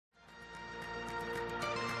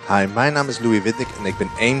Hi, mijn naam is Louis Wittek en ik ben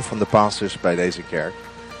één van de pastors bij deze kerk.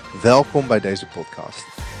 Welkom bij deze podcast.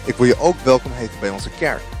 Ik wil je ook welkom heten bij onze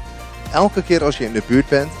kerk. Elke keer als je in de buurt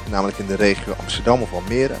bent, namelijk in de regio Amsterdam of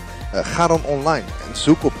Almere, ga dan online en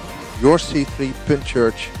zoek op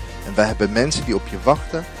yourc3.church en wij hebben mensen die op je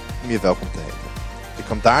wachten om je welkom te heten. Je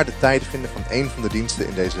kan daar de tijden vinden van een van de diensten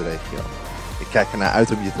in deze regio. Ik kijk ernaar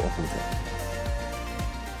uit om je te ontmoeten.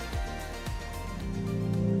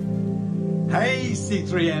 Hey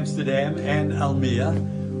C3 Amsterdam and Almere,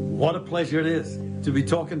 what a pleasure it is to be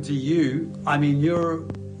talking to you. I mean, you're,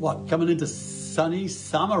 coming into sunny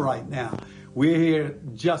summer right now. We're here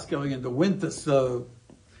just going into winter, so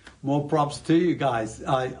more props to you guys.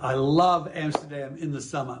 I love Amsterdam in the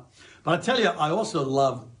summer. But I tell you, I also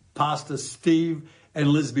love Pastor Steve and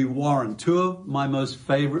Lisby Warren, two of my most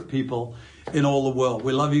favorite people in all the world.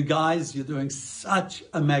 We love you guys. You're doing such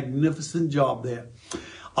a magnificent job there.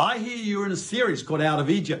 I hear you're in a series called Out of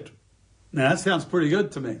Egypt. Now, that sounds pretty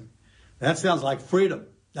good to me. That sounds like freedom.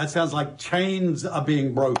 That sounds like chains are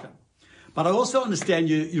being broken. But I also understand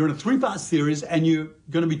you're in a 3-part series and you're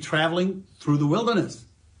going to be traveling through the wilderness.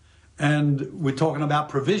 And we're talking about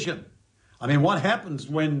provision. I mean, what happens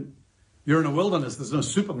when you're in a wilderness? There's no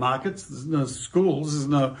supermarkets, there's no schools, there's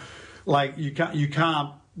no, you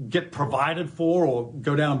can't get provided for or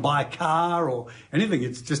go down and buy a car or anything.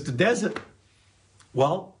 It's just a desert.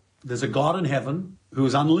 Well, there's a God in heaven who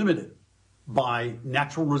is unlimited by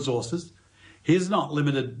natural resources. He's not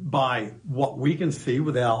limited by what we can see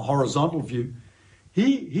with our horizontal view.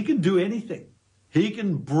 He can do anything. He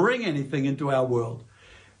can bring anything into our world.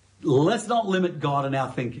 Let's not limit God in our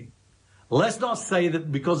thinking. Let's not say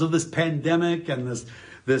that because of this pandemic and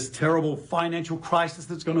this terrible financial crisis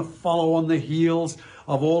that's going to follow on the heels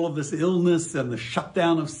of all of this illness and the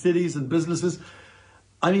shutdown of cities and businesses.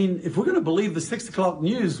 I mean, if we're going to believe the 6 o'clock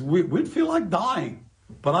news, we'd feel like dying.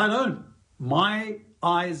 But I don't. My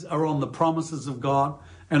eyes are on the promises of God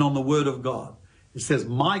and on the word of God. It says,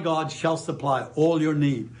 my God shall supply all your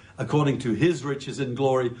need according to his riches in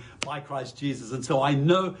glory by Christ Jesus. And so I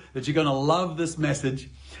know that you're going to love this message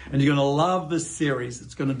and you're going to love this series.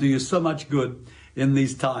 It's going to do you so much good in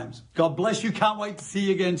these times. God bless you. Can't wait to see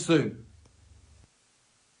you again soon.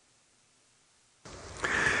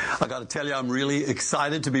 I got to tell you, I'm really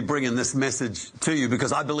excited to be bringing this message to you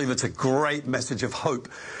because I believe it's a great message of hope.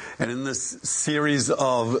 And in this series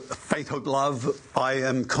of Faith, Hope, Love, I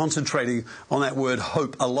am concentrating on that word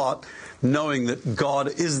hope a lot, knowing that God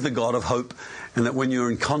is the God of hope and that when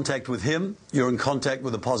you're in contact with him, you're in contact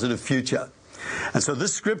with a positive future. And so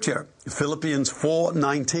this scripture, Philippians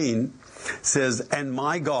 4:19, says, and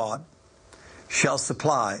my God shall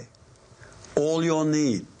supply all your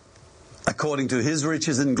need according to his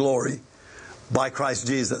riches in glory by Christ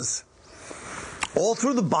Jesus. All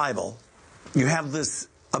through the Bible, you have this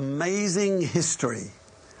amazing history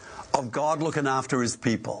of God looking after his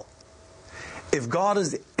people. If God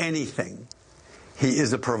is anything, he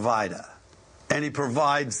is a provider. And he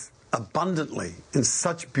provides abundantly in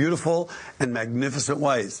such beautiful and magnificent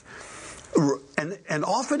ways. And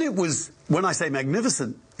often it was, when I say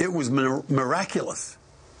magnificent, it was miraculous,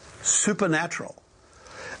 supernatural.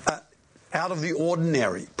 Out of the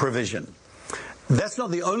ordinary provision. That's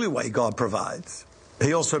not the only way God provides.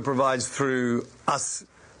 He also provides through us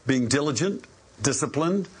being diligent,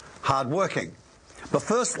 disciplined, hardworking. But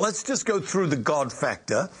first, let's just go through the God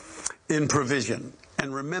factor in provision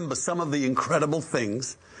and remember some of the incredible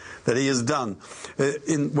things that he has done.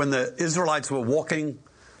 When the Israelites were walking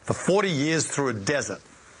for 40 years through a desert,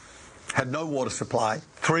 had no water supply,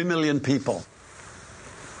 3 million people.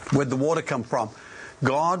 Where'd the water come from?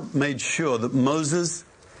 God made sure that Moses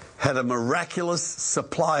had a miraculous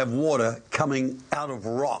supply of water coming out of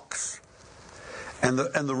rocks. And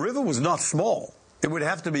the river was not small. It would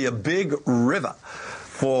have to be a big river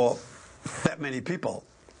for that many people.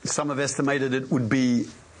 Some have estimated it would be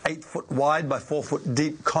 8 foot wide by 4 foot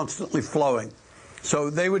deep, constantly flowing. So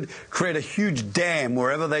they would create a huge dam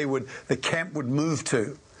wherever the camp would move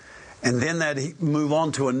to. And then they'd move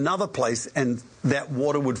on to another place and that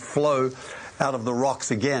water would flow out of the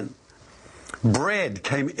rocks again. Bread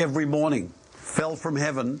came every morning, fell from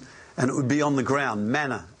heaven, and it would be on the ground.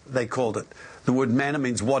 Manna, they called it. The word manna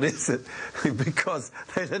means what is it? Because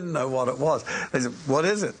they didn't know what it was. They said, what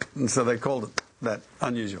is it? And so they called it that.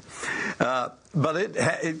 Unusual. But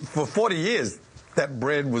for 40 years, that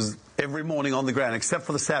bread was every morning on the ground, except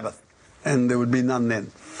for the Sabbath. And there would be none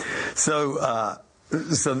then. So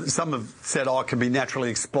some have said, it can be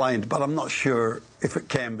naturally explained, but I'm not sure if it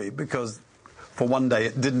can be, because for one day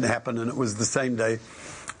it didn't happen and it was the same day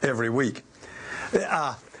every week.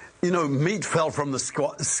 meat fell from the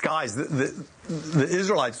skies. The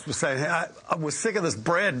Israelites were saying, hey, we're sick of this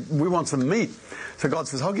bread. We want some meat. So God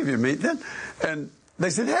says, I'll give you meat then. And they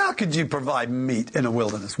said, how could you provide meat in a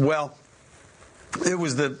wilderness? Well, it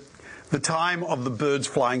was the time of the birds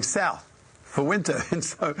flying south for winter. And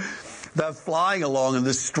so they're flying along and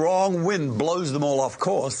this strong wind blows them all off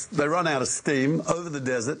course. They run out of steam over the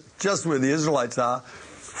desert, just where the Israelites are,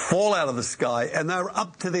 fall out of the sky, and they're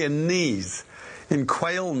up to their knees in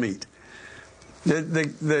quail meat. They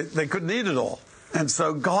couldn't eat it all. And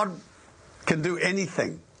so God can do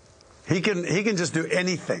anything. He can just do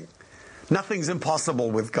anything. Nothing's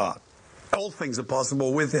impossible with God. All things are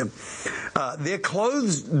possible with him. Their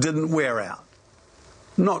clothes didn't wear out.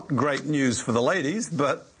 Not great news for the ladies,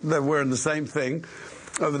 but they were wearing the same thing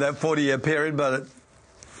over that 40-year period, but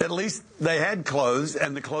at least they had clothes,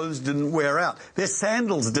 and the clothes didn't wear out. Their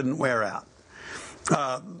sandals didn't wear out.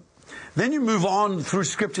 Then you move on through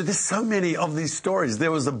Scripture. There's so many of these stories.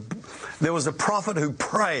 There was a prophet who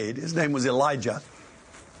prayed. His name was Elijah,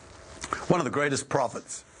 one of the greatest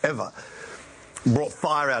prophets ever. Brought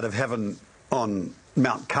fire out of heaven on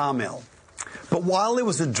Mount Carmel. But while there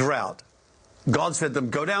was a drought, God said to them,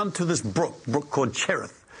 go down to this brook called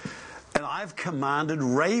Cherith, and I've commanded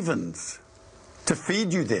ravens to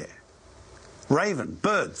feed you there.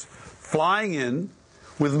 Birds, flying in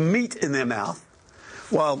with meat in their mouth.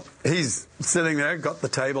 While he's sitting there, got the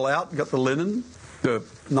table out, got the linen, the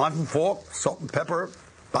knife and fork, salt and pepper,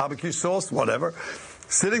 barbecue sauce, whatever,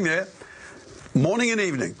 sitting there, morning and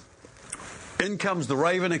evening. In comes the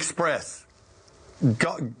Raven Express.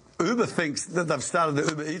 Uber thinks that they've started the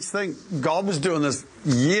Uber Eats thing. God was doing this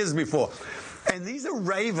years before. And these are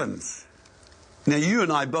ravens. Now, you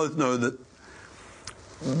and I both know that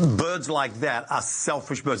birds like that are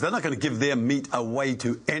selfish birds. They're not going to give their meat away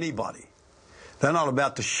to anybody. They're not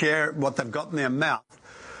about to share what they've got in their mouth.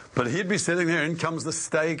 But he'd be sitting there, in comes the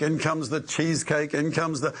steak, in comes the cheesecake, in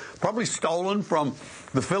comes the, probably stolen from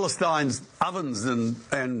the Philistines' ovens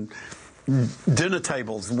and dinner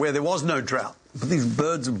tables where there was no drought. But these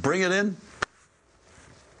birds bring it in.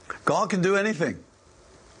 God can do anything.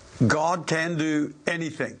 God can do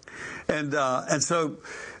anything. And so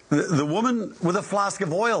the woman with a flask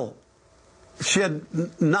of oil, she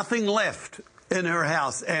had nothing left in her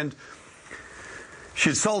house, and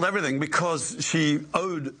she'd sold everything because she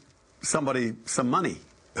owed somebody some money.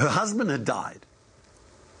 Her husband had died,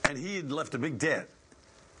 and he had left a big debt.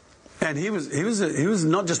 And he was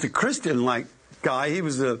not just a Christian like guy. He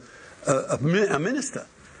was a minister,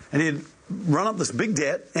 and he had run up this big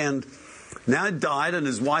debt, and now he died, and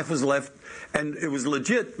his wife was left, and it was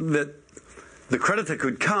legit that the creditor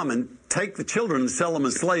could come and take the children and sell them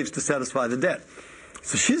as slaves to satisfy the debt.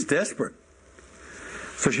 So she's desperate.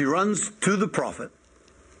 So she runs to the prophet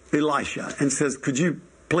Elisha and says, could you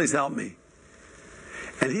please help me?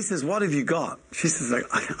 And he says, what have you got? She says,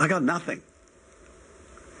 I got nothing.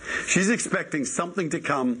 She's expecting something to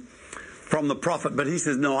come from the prophet, but he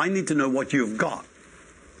says, no, I need to know what you've got.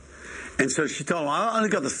 And so she told him, I only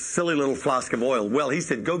got this silly little flask of oil. Well, he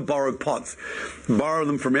said, go borrow pots, borrow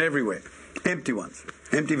them from everywhere, empty ones,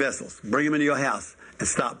 empty vessels, bring them into your house and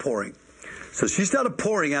start pouring. So she started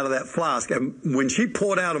pouring out of that flask, and when she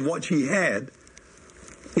poured out of what she had,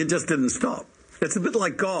 it just didn't stop. It's a bit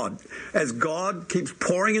like God. As God keeps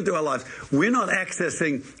pouring into our lives, we're not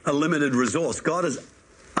accessing a limited resource. God is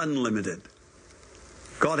unlimited.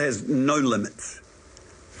 God has no limits.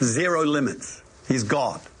 Zero limits. He's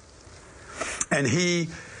God. And he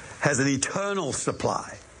has an eternal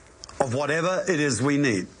supply of whatever it is we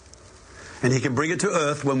need. And he can bring it to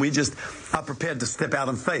earth when we just are prepared to step out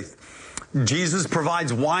in faith. Jesus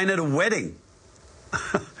provides wine at a wedding.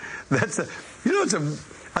 It's an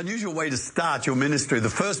unusual way to start your ministry. The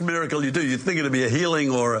first miracle you do, you think it'll be a healing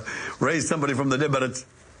or raise somebody from the dead, but it's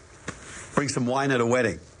bring some wine at a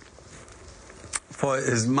wedding. For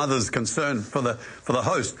his mother's concern for the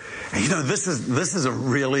host. And this is a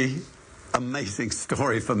really amazing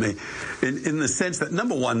story for me, in the sense that,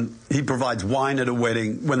 number one, he provides wine at a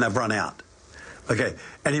wedding when they've run out. Okay,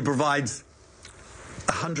 and he provides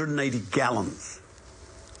 180 gallons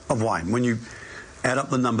of wine. When you add up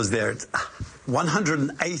the numbers there, it's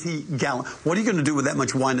 180 gallons. What are you going to do with that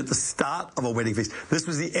much wine at the start of a wedding feast? This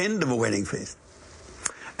was the end of a wedding feast.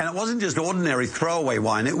 And it wasn't just ordinary throwaway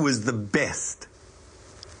wine. It was the best.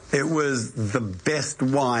 It was the best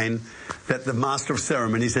wine that the master of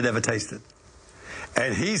ceremonies had ever tasted.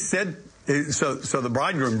 And he said, so the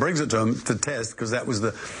bridegroom brings it to him to test, because that was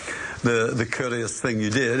the courteous thing you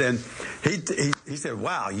did. And he said,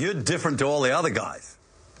 wow, you're different to all the other guys.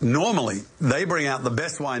 Normally, they bring out the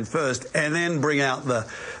best wine first and then bring out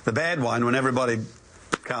the bad wine when everybody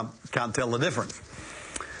can't tell the difference.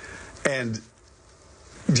 And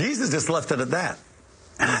Jesus just left it at that.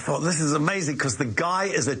 And I thought, this is amazing, because the guy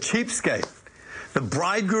is a cheapskate. The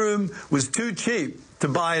bridegroom was too cheap to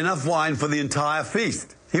buy enough wine for the entire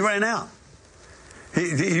feast. He ran out.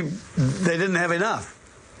 They didn't have enough.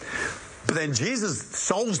 But then Jesus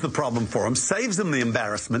solves the problem for him, saves him the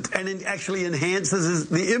embarrassment, and it actually enhances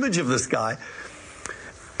the image of this guy.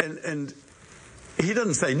 And he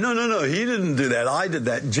doesn't say, no, he didn't do that, I did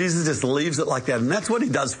that. Jesus just leaves it like that. And that's what he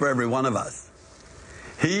does for every one of us.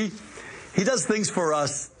 He does things for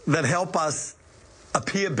us that help us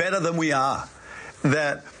appear better than we are,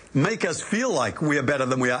 that make us feel like we are better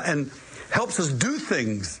than we are, and helps us do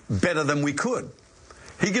things better than we could.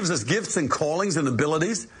 He gives us gifts and callings and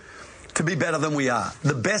abilities to be better than we are.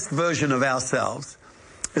 The best version of ourselves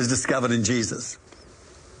is discovered in Jesus.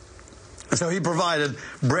 And so he provided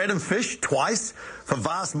bread and fish twice for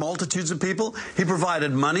vast multitudes of people. He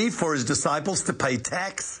provided money for his disciples to pay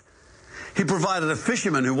tax. He provided a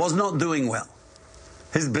fisherman who was not doing well.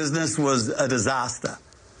 His business was a disaster.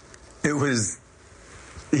 He'd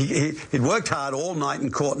worked hard all night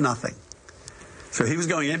and caught nothing. So he was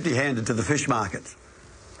going empty-handed to the fish markets.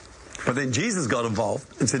 But then Jesus got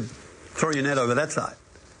involved and said, throw your net over that side.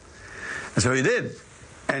 And so he did.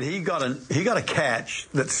 And he got a catch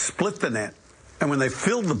that split the net. And when they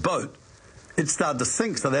filled the boat, it started to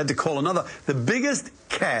sink, so they had to call another. The biggest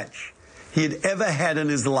catch he had ever had in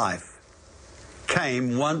his life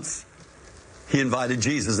came once he invited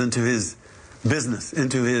Jesus into his business,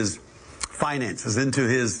 into his finances, into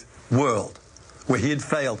his world where he had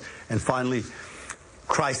failed. And finally,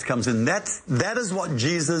 Christ comes in. That is what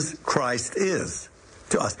Jesus Christ is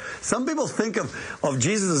to us. Some people think of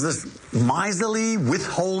Jesus as this miserly,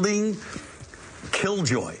 withholding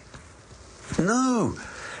killjoy. No.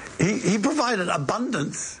 He provided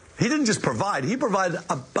abundance. He didn't just provide, he provided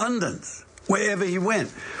abundance wherever he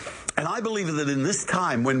went. And I believe that in this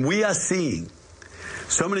time when we are seeing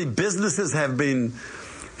so many businesses have been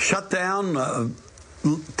shut down,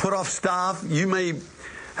 put off staff, you may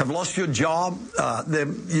have lost your job,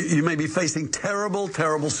 you may be facing terrible,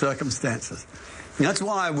 terrible circumstances. And that's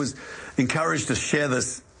why I was encouraged to share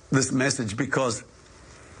this message, because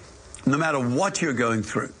no matter what you're going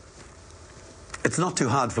through, it's not too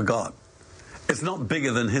hard for God. It's not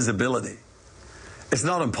bigger than his ability. It's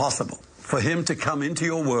not impossible for him to come into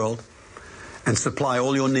your world and supply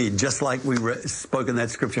all your need, just like we spoke in that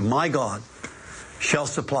scripture. My God shall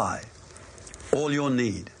supply all your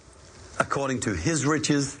need according to his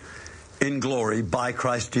riches in glory by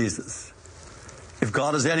Christ Jesus. If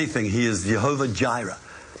God is anything, he is Jehovah Jireh,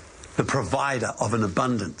 the provider of an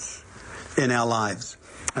abundance in our lives.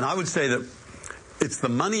 And I would say that it's the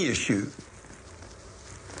money issue,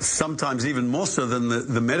 sometimes even more so than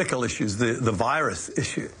the medical issues, the virus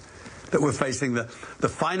issue that we're facing, the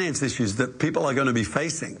finance issues that people are going to be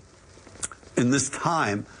facing in this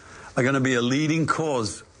time are going to be a leading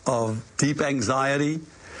cause of deep anxiety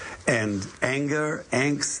and anger,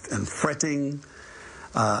 angst, and fretting.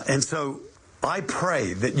 And so I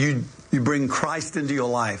pray that you bring Christ into your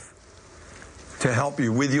life to help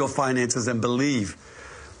you with your finances, and believe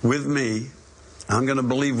with me, I'm going to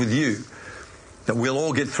believe with you, that we'll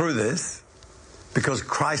all get through this because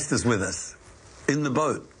Christ is with us in the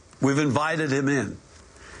boat. We've invited him in,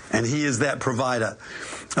 and he is that provider.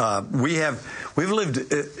 We've lived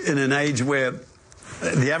in an age where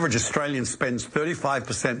the average Australian spends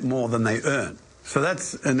 35% more than they earn. So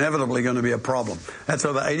that's inevitably going to be a problem. That's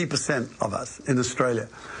over 80% of us in Australia.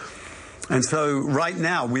 And so right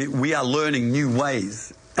now we are learning new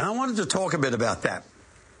ways. And I wanted to talk a bit about that,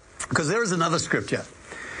 because there is another scripture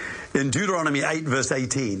in Deuteronomy 8 verse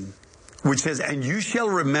 18, which says, "And you shall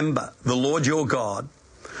remember the Lord your God,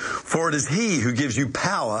 for it is he who gives you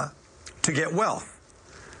power to get wealth,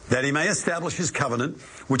 that he may establish his covenant,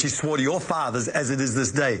 which he swore to your fathers as it is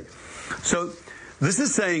this day." So this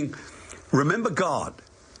is saying, remember God,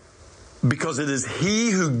 because it is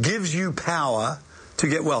he who gives you power to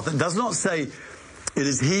get wealth. It does not say it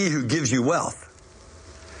is he who gives you wealth.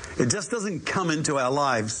 It just doesn't come into our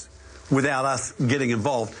lives without us getting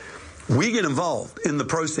involved. We get involved in the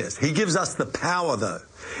process. He gives us the power, though.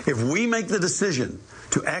 If we make the decision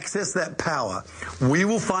to access that power, we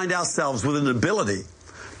will find ourselves with an ability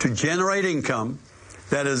to generate income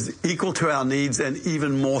that is equal to our needs, and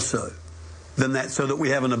even more so than that, so that we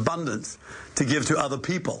have an abundance to give to other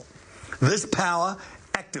people. This power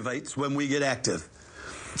activates when we get active.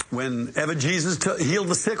 Whenever Jesus healed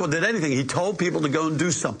the sick or did anything, he told people to go and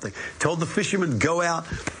do something. He told the fishermen, go out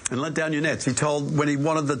and let down your nets. He told, when he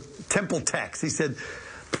wanted the temple tax, he said,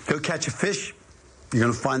 go catch a fish. You're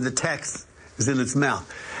going to find the tax is in its mouth.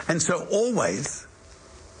 And so always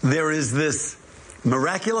there is this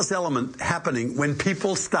miraculous element happening when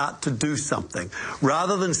people start to do something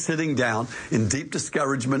rather than sitting down in deep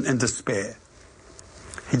discouragement and despair.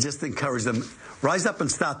 He just encouraged them, rise up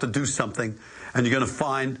and start to do something, and you're going to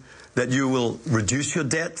find that you will reduce your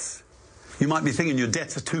debts. You might be thinking your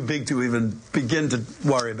debts are too big to even begin to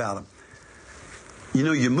worry about them. You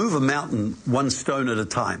know, you move a mountain one stone at a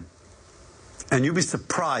time. And you'll be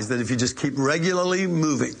surprised that if you just keep regularly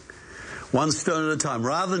moving one stone at a time,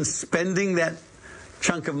 rather than spending that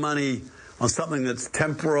chunk of money on something that's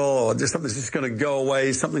temporal or just something that's just going to go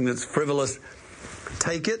away, something that's frivolous,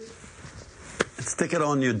 take it and stick it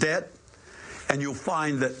on your debt. And you'll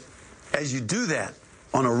find that as you do that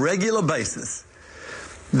on a regular basis,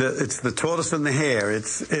 it's the tortoise and the hare,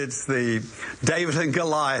 it's the David and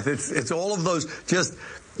Goliath, it's all of those, just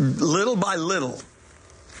little by little,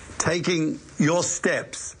 taking your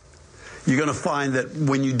steps, you're going to find that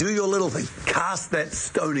when you do your little thing, cast that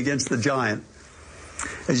stone against the giant,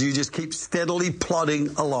 as you just keep steadily plodding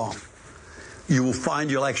along, you will find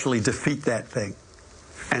you'll actually defeat that thing.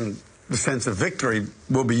 And the sense of victory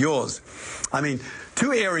will be yours. I mean,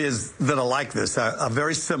 two areas that are like this are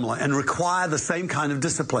very similar and require the same kind of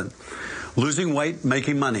discipline. Losing weight,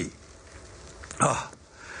 making money.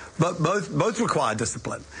 But both require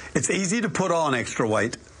discipline. It's easy to put on extra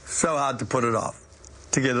weight, so hard to put it off,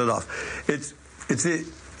 to get it off.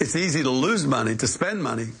 It's easy to lose money, to spend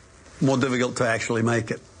money, more difficult to actually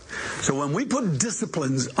make it. So when we put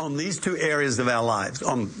disciplines on these two areas of our lives,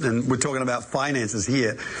 and we're talking about finances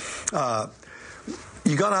here,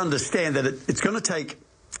 you got to understand that it's going to take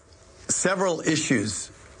several issues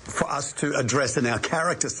for us to address in our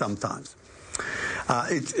character sometimes.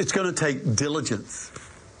 It's going to take diligence,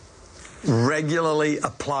 regularly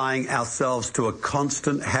applying ourselves to a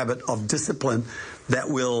constant habit of discipline that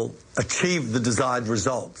will achieve the desired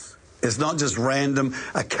results. It's not just random,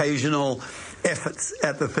 occasional efforts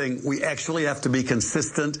at the thing. We actually have to be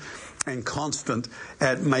consistent and constant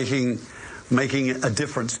at making a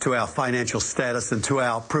difference to our financial status and to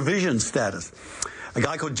our provision status. A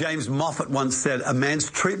guy called James Moffat once said, "A man's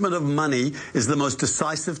treatment of money is the most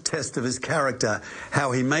decisive test of his character,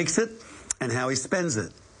 how he makes it and how he spends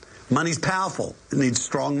it." Money's powerful. It needs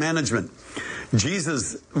strong management.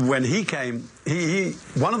 Jesus, when he came,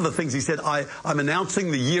 one of the things he said, I'm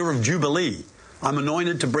announcing the year of Jubilee. I'm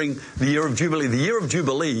anointed to bring the year of Jubilee. The year of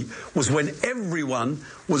Jubilee was when everyone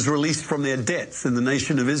was released from their debts in the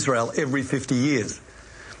nation of Israel every 50 years.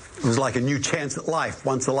 It was like a new chance at life,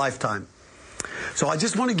 once a lifetime. So I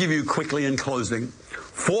just want to give you quickly in closing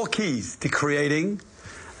 4 keys to creating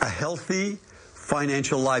a healthy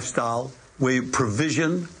financial lifestyle where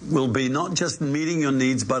provision will be not just meeting your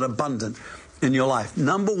needs but abundant in your life.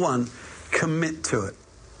 Number 1, commit to it.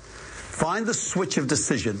 Find the switch of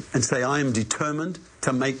decision and say, I am determined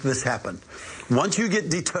to make this happen. Once you get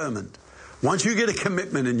determined, once you get a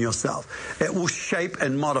commitment in yourself, it will shape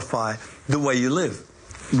and modify the way you live,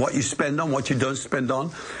 what you spend on, what you don't spend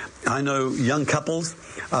on. I know young couples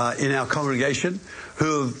in our congregation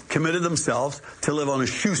who have committed themselves to live on a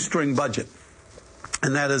shoestring budget.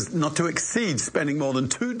 And that is not to exceed spending more than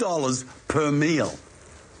 $2 per meal.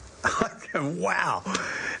 Wow.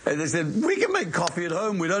 And they said, we can make coffee at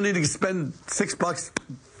home. We don't need to spend $6,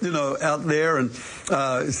 out there and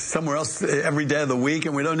somewhere else every day of the week.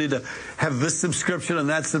 And we don't need to have this subscription and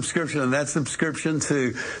that subscription and that subscription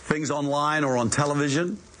to things online or on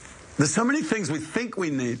television. There's so many things we think we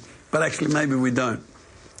need, but actually maybe we don't.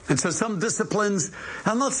 And so some disciplines,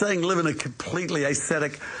 I'm not saying live in a completely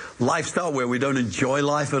ascetic lifestyle where we don't enjoy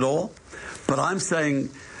life at all, but I'm saying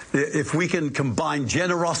if we can combine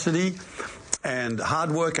generosity and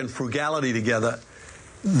hard work and frugality together,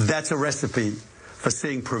 that's a recipe for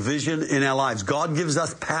seeing provision in our lives. God gives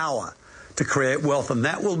us power to create wealth, and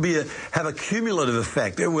that will have a cumulative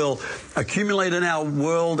effect. It will accumulate in our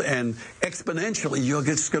world, and exponentially you're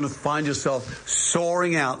just going to find yourself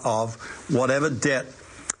soaring out of whatever debt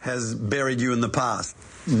has buried you in the past.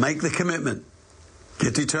 Make the commitment.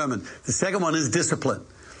 Get determined. The second one is discipline.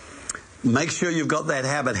 Make sure you've got that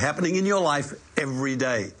habit happening in your life every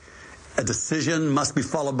day. A decision must be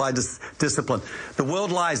followed by discipline. The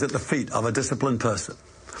world lies at the feet of a disciplined person.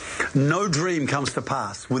 No dream comes to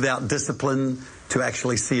pass without discipline to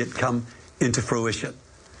actually see it come into fruition.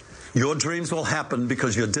 Your dreams will happen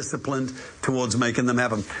because you're disciplined towards making them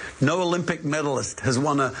happen. No Olympic medalist has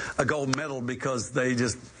won a gold medal because they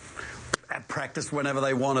just practiced whenever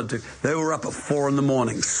they wanted to. They were up at 4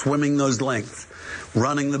 a.m, swimming those lengths,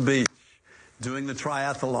 running the beach, doing the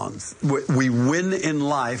triathlons. We win in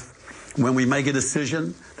life when we make a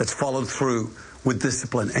decision that's followed through with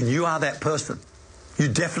discipline. And you are that person. You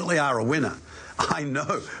definitely are a winner. I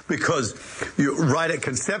know, because right at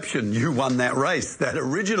conception, you won that race, that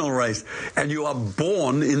original race, and you are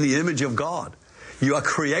born in the image of God. You are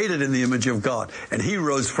created in the image of God, and he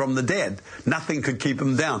rose from the dead. Nothing could keep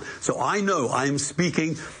him down. So I know I am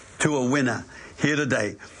speaking to a winner here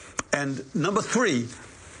today. And number 3,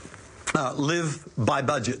 live by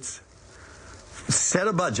budgets. Set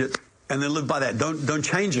a budget and then live by that. Don't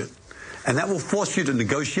change it. And that will force you to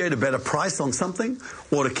negotiate a better price on something,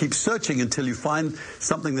 or to keep searching until you find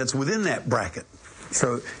something that's within that bracket.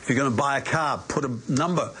 So if you're going to buy a car, put a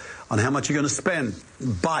number on how much you're going to spend.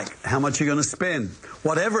 Bike, how much you're going to spend.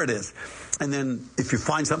 Whatever it is. And then if you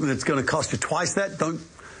find something that's going to cost you twice that, don't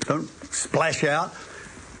splash out.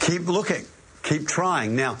 Keep looking. Keep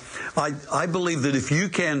trying. Now, I believe that if you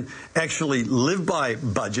can actually live by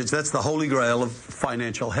budgets, that's the holy grail of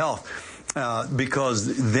financial health.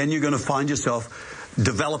 Because then you're going to find yourself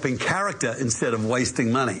developing character instead of wasting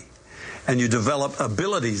money. And you develop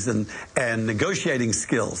abilities and negotiating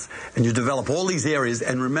skills. And you develop all these areas.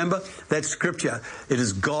 And remember that scripture, it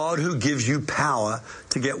is God who gives you power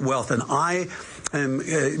to get wealth. And I am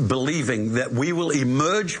believing that we will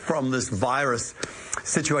emerge from this virus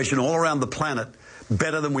situation all around the planet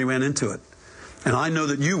better than we went into it. And I know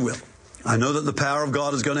that you will. I know that the power of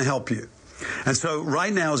God is going to help you. And so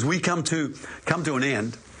right now, as we come to an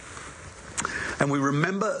end, and we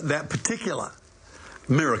remember that particular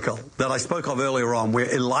miracle that I spoke of earlier on,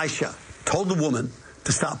 where Elisha told the woman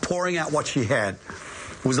to start pouring out what she had,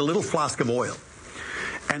 was a little flask of oil.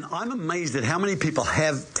 And I'm amazed at how many people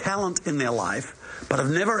have talent in their life, but have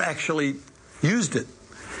never actually used it.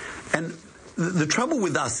 And the trouble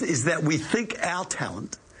with us is that we think our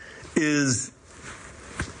talent is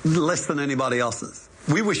less than anybody else's.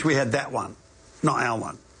 We wish we had that one, not our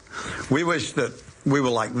one. We wish that we were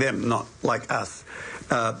like them, not like us.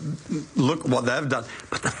 Look what they've done.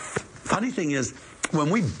 But the funny thing is, when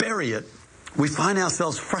we bury it, we find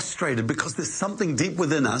ourselves frustrated because there's something deep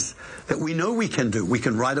within us that we know we can do. We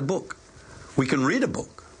can write a book. We can read a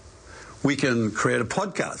book. We can create a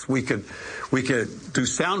podcast. We could do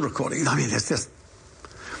sound recording. I mean, it's just,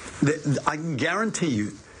 I can guarantee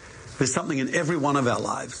you there's something in every one of our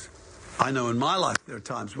lives. I know in my life there are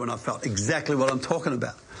times when I felt exactly what I'm talking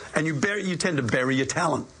about. And you tend to bury your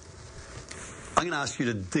talent. I'm going to ask you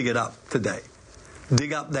to dig it up today.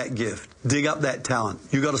 Dig up that gift. Dig up that talent.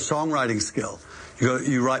 You got a songwriting skill.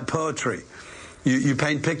 You write poetry. You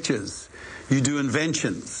paint pictures. You do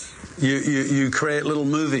inventions. You create little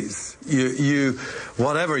movies.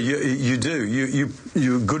 Whatever you do.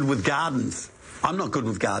 You're good with gardens. I'm not good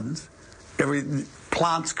with gardens.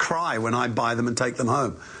 Plants cry when I buy them and take them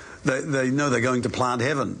home. They know they're going to plant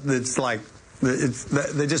heaven. It's like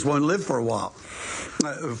they just won't live for a while.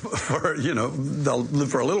 They'll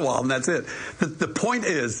live for a little while and that's it. The point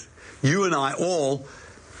is, you and I all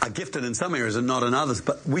are gifted in some areas and not in others,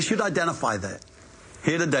 but we should identify that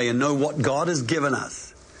here today and know what God has given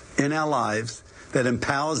us in our lives that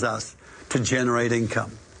empowers us to generate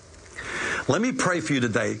income. Let me pray for you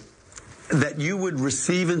today that you would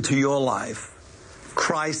receive into your life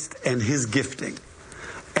Christ and his gifting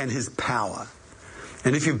and his power.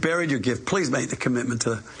 And if you've buried your gift, please make the commitment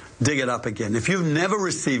to dig it up again. If you've never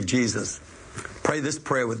received Jesus, pray this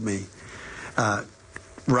prayer with me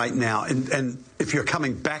right now. And if you're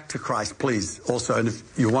coming back to Christ, please also, and if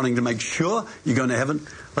you're wanting to make sure you're going to heaven,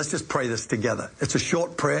 let's just pray this together. It's a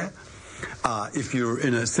short prayer. If you're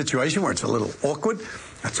in a situation where it's a little awkward,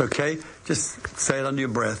 that's okay. Just say it under your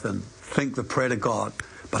breath and think the prayer to God.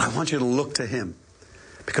 But I want you to look to him,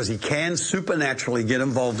 because he can supernaturally get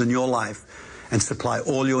involved in your life and supply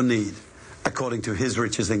all your need according to his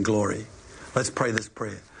riches in glory. Let's pray this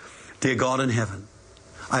prayer. Dear God in heaven,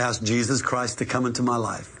 I ask Jesus Christ to come into my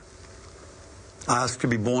life. I ask to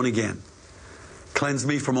be born again. Cleanse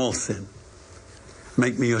me from all sin.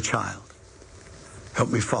 Make me your child.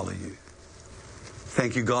 Help me follow you.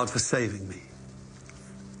 Thank you, God, for saving me.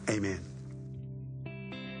 Amen.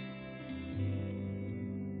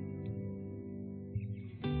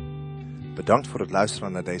 Bedankt voor het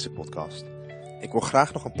luisteren naar deze podcast. Ik wil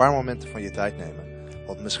graag nog een paar momenten van je tijd nemen.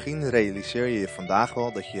 Want misschien realiseer je je vandaag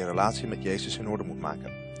wel dat je je relatie met Jezus in orde moet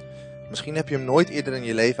maken. Misschien heb je hem nooit eerder in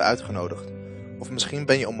je leven uitgenodigd. Of misschien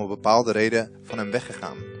ben je om een bepaalde reden van hem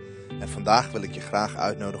weggegaan. En vandaag wil ik je graag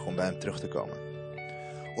uitnodigen om bij hem terug te komen.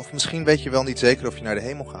 Of misschien weet je wel niet zeker of je naar de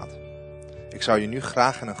hemel gaat. Ik zou je nu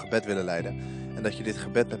graag in een gebed willen leiden en dat je dit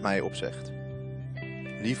gebed met mij opzegt.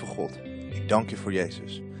 Lieve God, ik dank u voor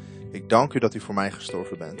Jezus. Ik dank u dat u voor mij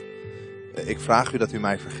gestorven bent. Ik vraag u dat u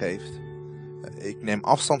mij vergeeft. Ik neem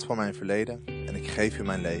afstand van mijn verleden en ik geef u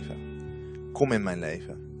mijn leven. Kom in mijn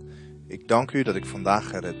leven. Ik dank u dat ik vandaag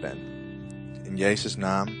gered ben. In Jezus'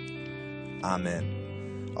 naam, amen.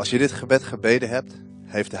 Als je dit gebed gebeden hebt,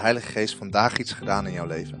 heeft de Heilige Geest vandaag iets gedaan in jouw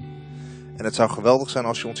leven. En het zou geweldig zijn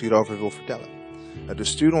als je ons hierover wil vertellen. Dus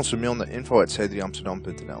stuur ons een mail naar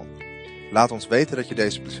info@c3amsterdam.nl. Laat ons weten dat je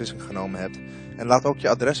deze beslissing genomen hebt en laat ook je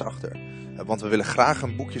adres achter. Want we willen graag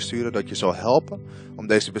een boekje sturen dat je zal helpen om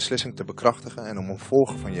deze beslissing te bekrachtigen en om een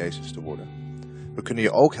volger van Jezus te worden. We kunnen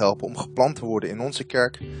je ook helpen om geplant te worden in onze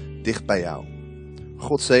kerk dicht bij jou.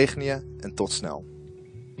 God zegen je en tot snel.